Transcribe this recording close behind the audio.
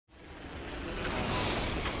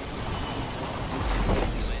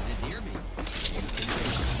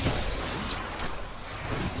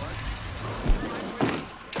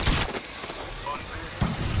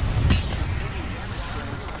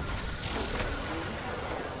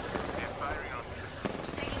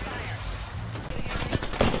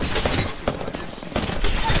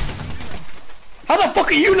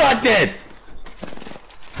fuck are you not dead?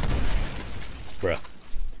 Bruh.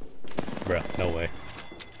 Bruh, no way.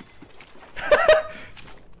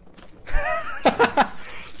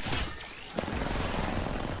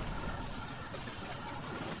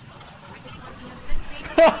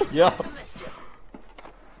 Yo.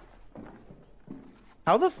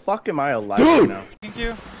 How the fuck am I alive Dude! right now? Thank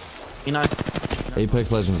you.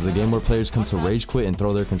 Apex Legends is a game where players come to rage quit and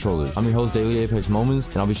throw their controllers. I'm your host, Daily Apex Moments,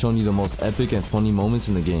 and I'll be showing you the most epic and funny moments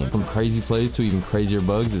in the game. From crazy plays to even crazier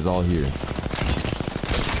bugs is all here.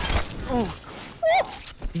 Oh.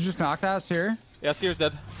 You just knocked us here? Yeah, Seer's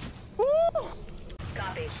dead. Woo!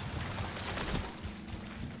 Copy.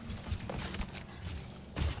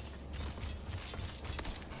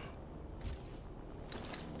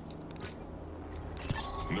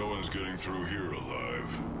 No one's getting through here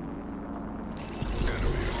alive.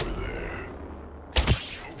 Enemy over there.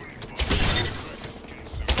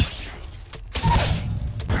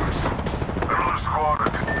 Another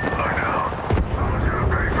squadron. Lie down. Someone's gonna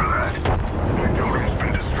pay for that. My building's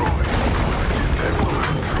been destroyed. They will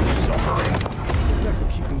live through suffering. Protector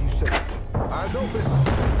keeping you safe. Eyes open.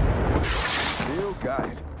 Still got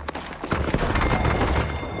it.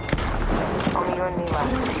 Only you and me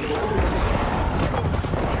left.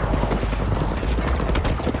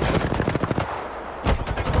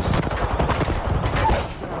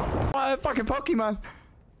 Fucking Pokemon.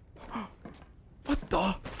 What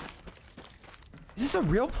the? Is this a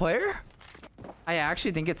real player? I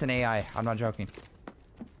actually think it's an AI. I'm not joking.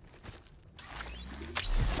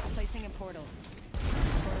 Placing a portal.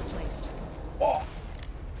 Portal placed. Oh!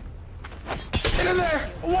 Get in there!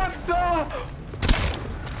 What the?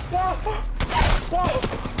 Whoa! Whoa!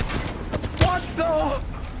 What the?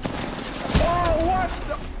 Oh, what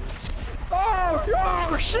the?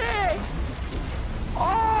 Oh shit!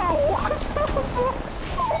 Oh, what the fuck?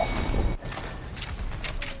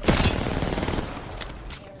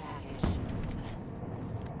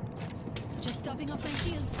 Just topping up my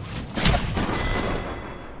shields.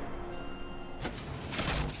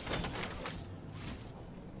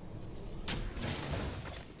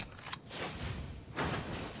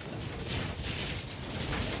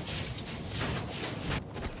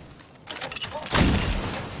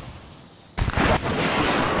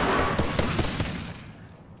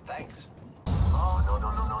 Thanks. Oh, no.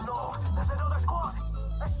 There's another squad.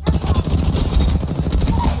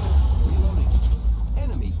 Reloading.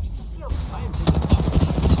 Enemy. I am taking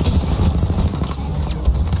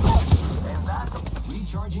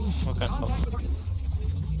recharging. Okay. Contact with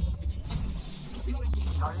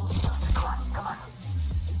Starting. Come on.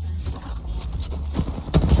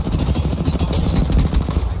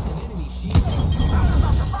 Active enemy shield.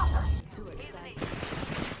 Faster. Too excited.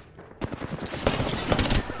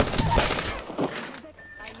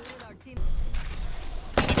 I looted our team.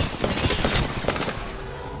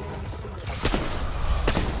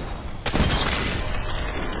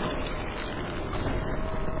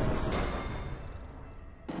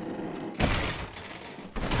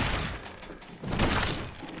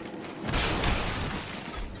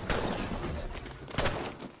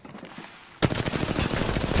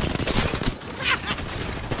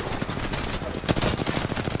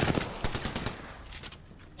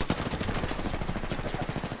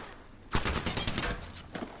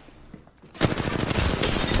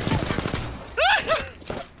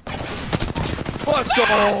 Let's go!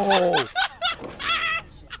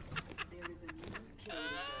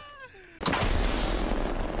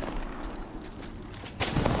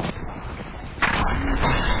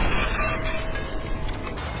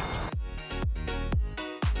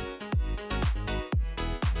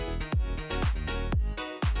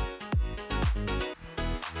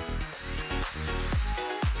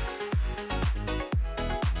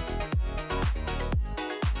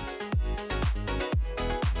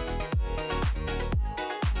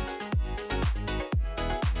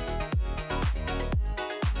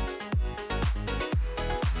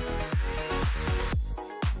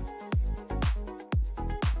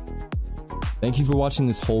 Thank you for watching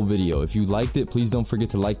this whole video. If you liked it, please don't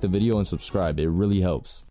forget to like the video and subscribe. It really helps.